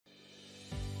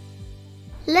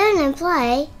Learn and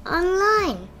play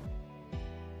online.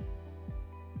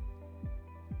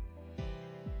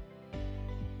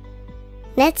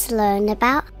 Let's learn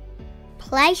about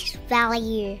place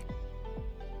value.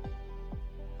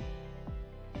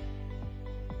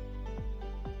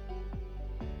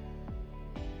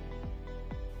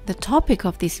 The topic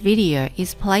of this video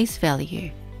is place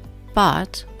value.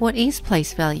 But what is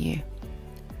place value?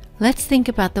 Let's think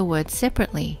about the word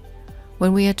separately.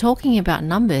 When we are talking about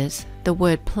numbers, the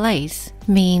word place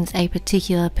means a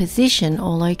particular position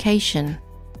or location.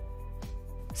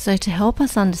 So to help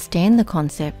us understand the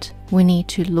concept, we need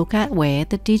to look at where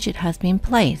the digit has been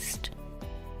placed.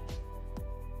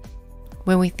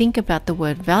 When we think about the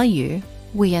word value,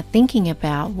 we are thinking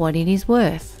about what it is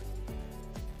worth.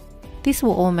 This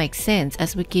will all make sense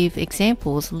as we give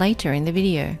examples later in the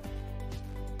video.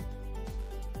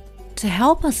 To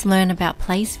help us learn about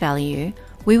place value,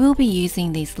 we will be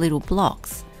using these little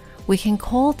blocks. We can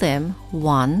call them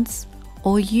ones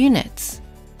or units.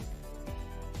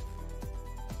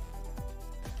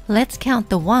 Let's count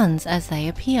the ones as they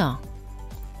appear.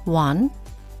 1,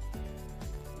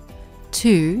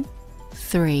 2,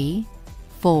 3,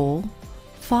 4,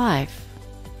 5.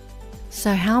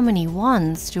 So how many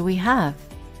ones do we have?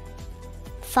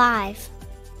 5.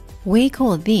 We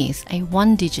call this a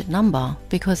one-digit number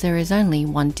because there is only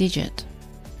one digit.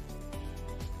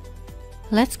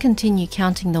 Let's continue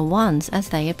counting the ones as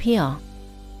they appear.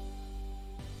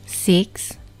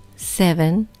 6,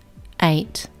 7,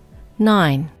 8,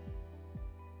 9.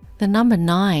 The number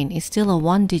 9 is still a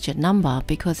one-digit number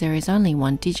because there is only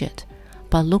one digit.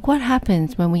 But look what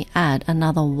happens when we add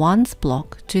another ones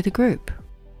block to the group.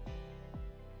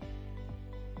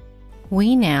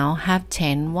 We now have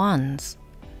 10 ones.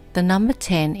 The number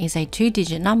 10 is a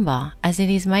two-digit number as it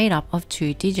is made up of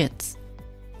two digits,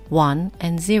 1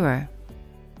 and 0.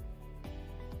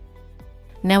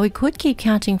 Now we could keep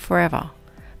counting forever,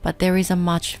 but there is a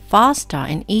much faster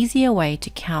and easier way to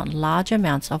count large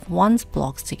amounts of ones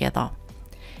blocks together.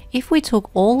 If we took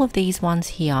all of these ones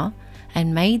here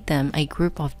and made them a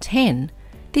group of 10,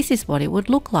 this is what it would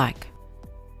look like.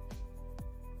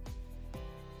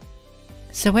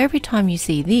 So every time you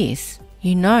see this,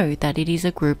 you know that it is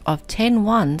a group of 10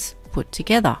 ones put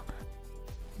together.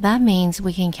 That means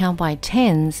we can count by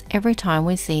tens every time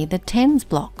we see the tens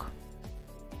block.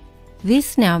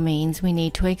 This now means we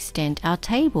need to extend our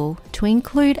table to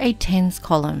include a tens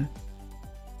column.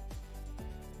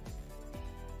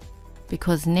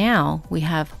 Because now we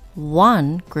have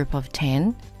one group of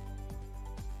 10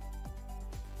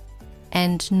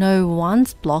 and no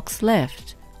ones blocks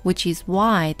left, which is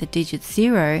why the digit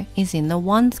 0 is in the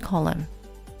ones column.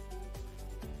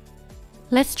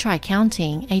 Let's try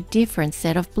counting a different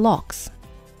set of blocks.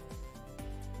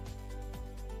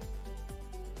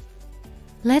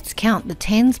 Let's count the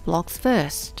tens blocks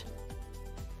first.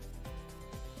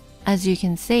 As you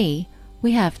can see,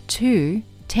 we have two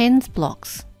tens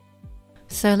blocks.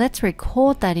 So let's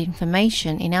record that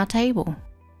information in our table.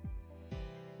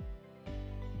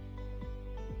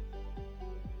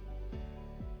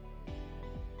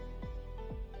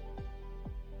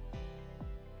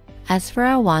 As for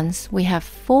our ones, we have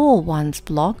 4 ones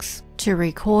blocks to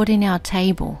record in our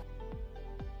table.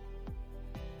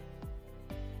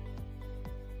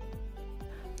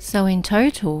 So in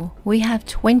total, we have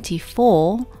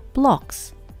 24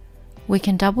 blocks. We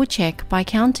can double check by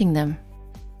counting them.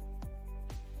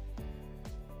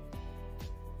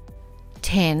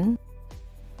 10,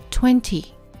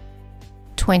 20,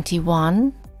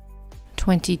 21,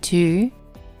 22,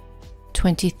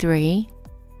 23,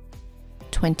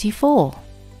 24.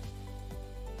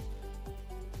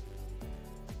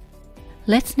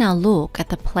 Let's now look at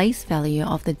the place value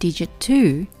of the digit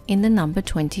 2 in the number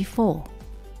 24.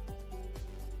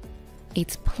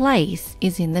 Its place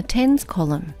is in the tens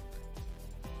column,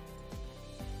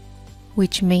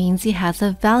 which means it has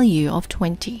a value of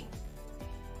 20.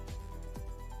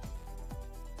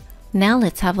 Now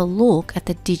let's have a look at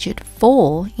the digit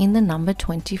 4 in the number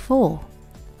 24.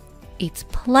 Its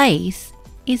place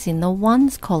is in the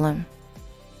ones column,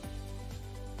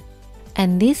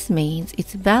 and this means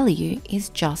its value is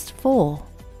just 4.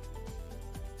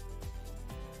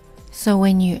 So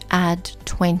when you add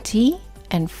 20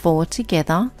 and 4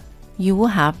 together, you will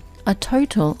have a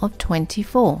total of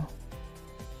 24.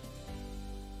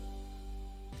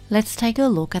 Let's take a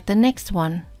look at the next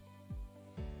one.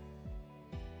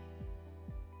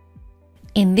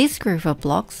 In this group of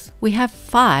blocks, we have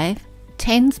 5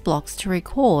 tens blocks to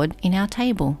record in our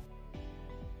table.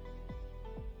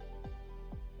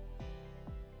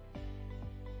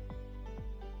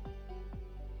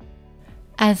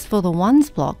 As for the ones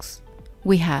blocks,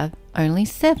 we have only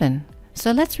 7.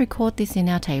 So let's record this in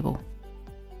our table.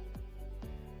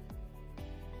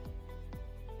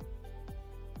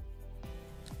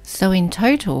 So in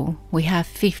total, we have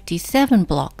 57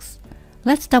 blocks.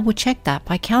 Let's double check that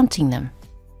by counting them.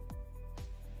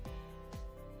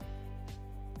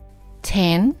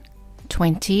 10,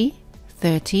 20,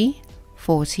 30,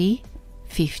 40,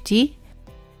 50,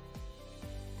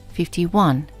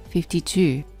 51,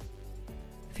 52,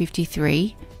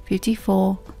 53,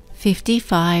 54,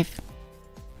 55,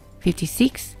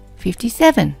 56,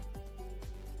 57.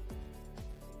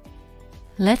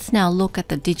 Let's now look at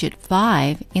the digit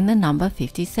 5 in the number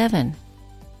 57.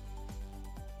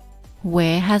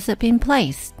 Where has it been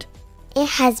placed? It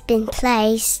has been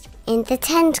placed in the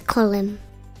tens column.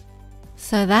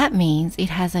 So that means it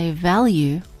has a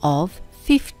value of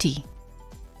 50.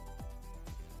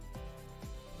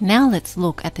 Now let's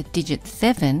look at the digit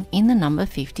 7 in the number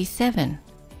 57.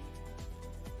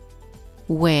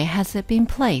 Where has it been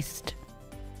placed?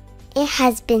 It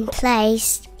has been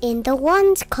placed in the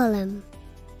ones column.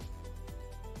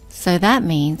 So that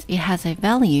means it has a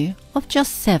value of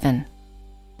just 7.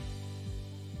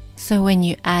 So when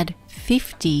you add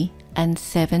 50 and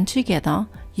 7 together,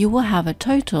 you will have a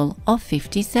total of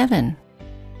 57.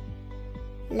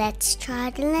 Let's try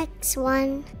the next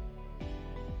one.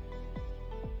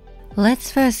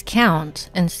 Let's first count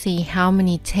and see how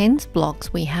many tens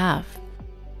blocks we have.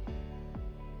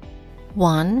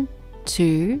 1,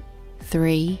 2,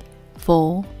 3,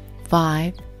 4,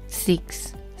 5,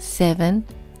 6, 7,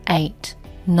 8,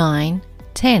 9,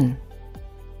 10.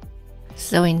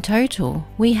 So in total,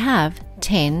 we have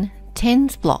 10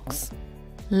 tens blocks.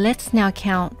 Let's now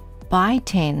count by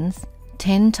tens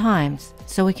 10 times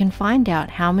so we can find out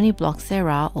how many blocks there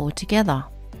are altogether.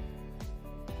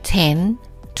 10,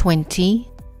 20,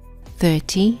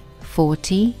 30,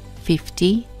 40,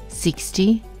 50,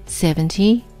 60,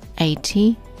 70,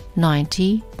 80,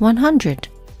 90, 100.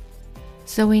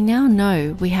 So we now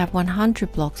know we have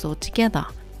 100 blocks altogether.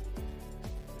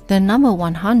 The number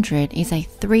 100 is a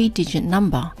 3-digit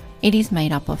number. It is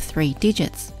made up of 3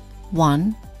 digits,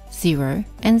 1, 0,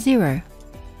 and 0.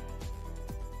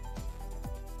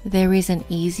 There is an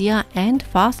easier and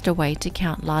faster way to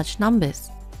count large numbers.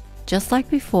 Just like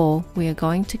before, we are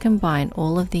going to combine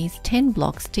all of these 10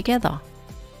 blocks together.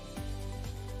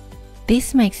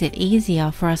 This makes it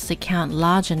easier for us to count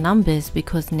larger numbers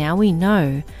because now we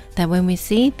know that when we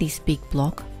see this big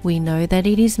block, we know that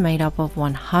it is made up of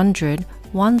 100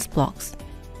 ones blocks.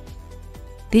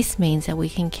 This means that we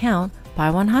can count by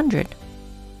 100.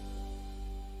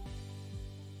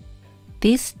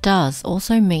 This does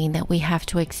also mean that we have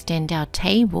to extend our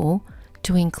table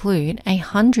to include a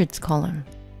hundreds column.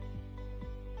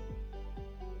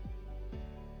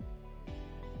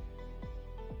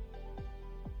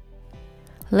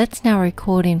 Let's now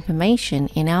record information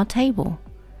in our table.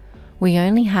 We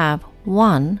only have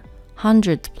one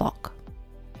hundreds block.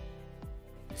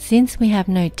 Since we have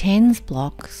no tens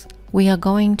blocks, we are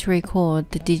going to record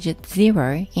the digit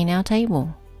 0 in our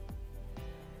table.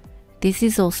 This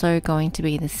is also going to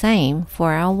be the same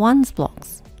for our ones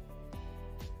blocks.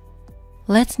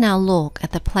 Let's now look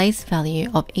at the place value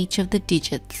of each of the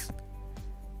digits.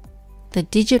 The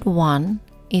digit 1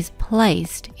 is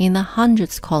placed in the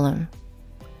hundreds column,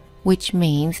 which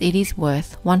means it is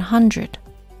worth 100.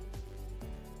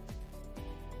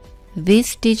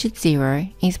 This digit 0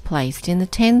 is placed in the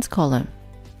tens column,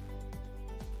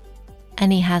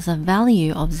 and it has a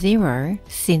value of 0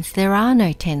 since there are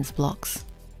no tens blocks.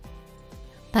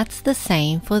 That's the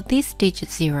same for this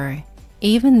digit 0.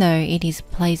 Even though it is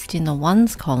placed in the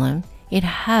ones column, it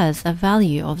has a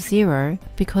value of 0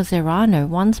 because there are no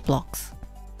ones blocks.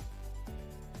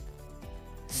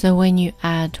 So when you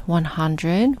add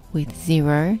 100 with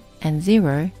 0 and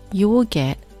 0, you will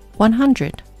get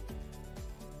 100.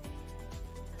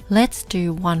 Let's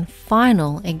do one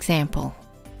final example.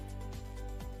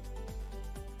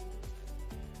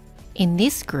 In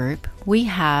this group, we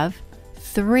have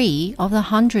 3 of the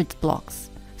hundreds blocks,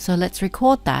 so let's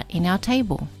record that in our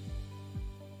table.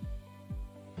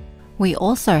 We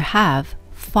also have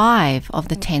 5 of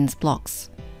the tens blocks,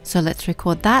 so let's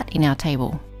record that in our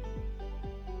table.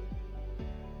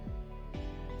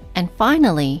 And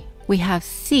finally, we have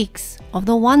 6 of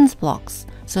the ones blocks,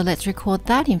 so let's record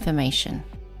that information.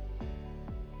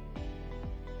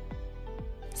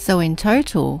 So in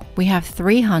total, we have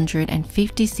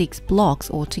 356 blocks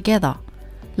altogether.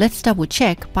 Let's double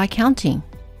check by counting.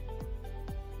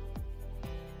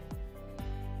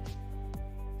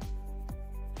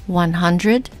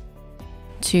 100,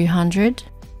 200,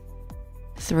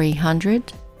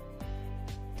 300,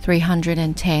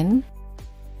 310,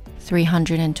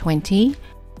 320,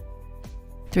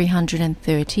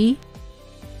 330,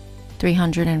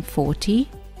 340,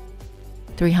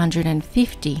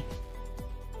 350,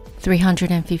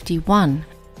 351,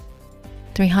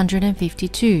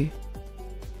 352,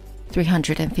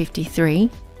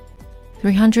 353,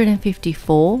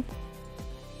 354,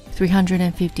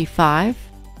 355,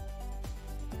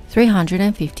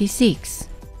 356.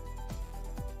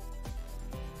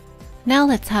 Now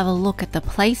let's have a look at the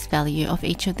place value of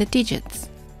each of the digits.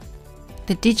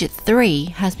 The digit 3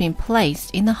 has been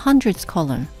placed in the hundreds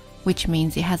column, which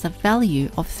means it has a value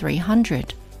of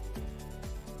 300.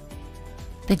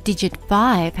 The digit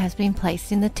 5 has been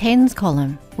placed in the tens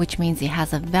column, which means it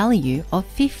has a value of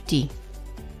 50.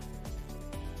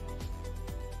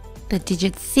 The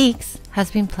digit 6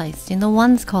 has been placed in the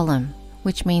ones column,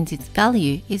 which means its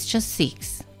value is just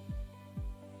 6.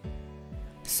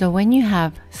 So when you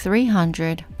have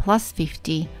 300 plus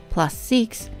 50 plus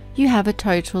 6, you have a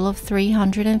total of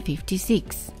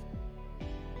 356.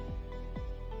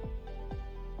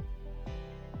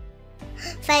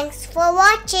 Thanks for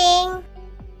watching.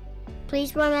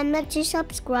 Please remember to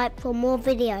subscribe for more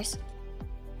videos.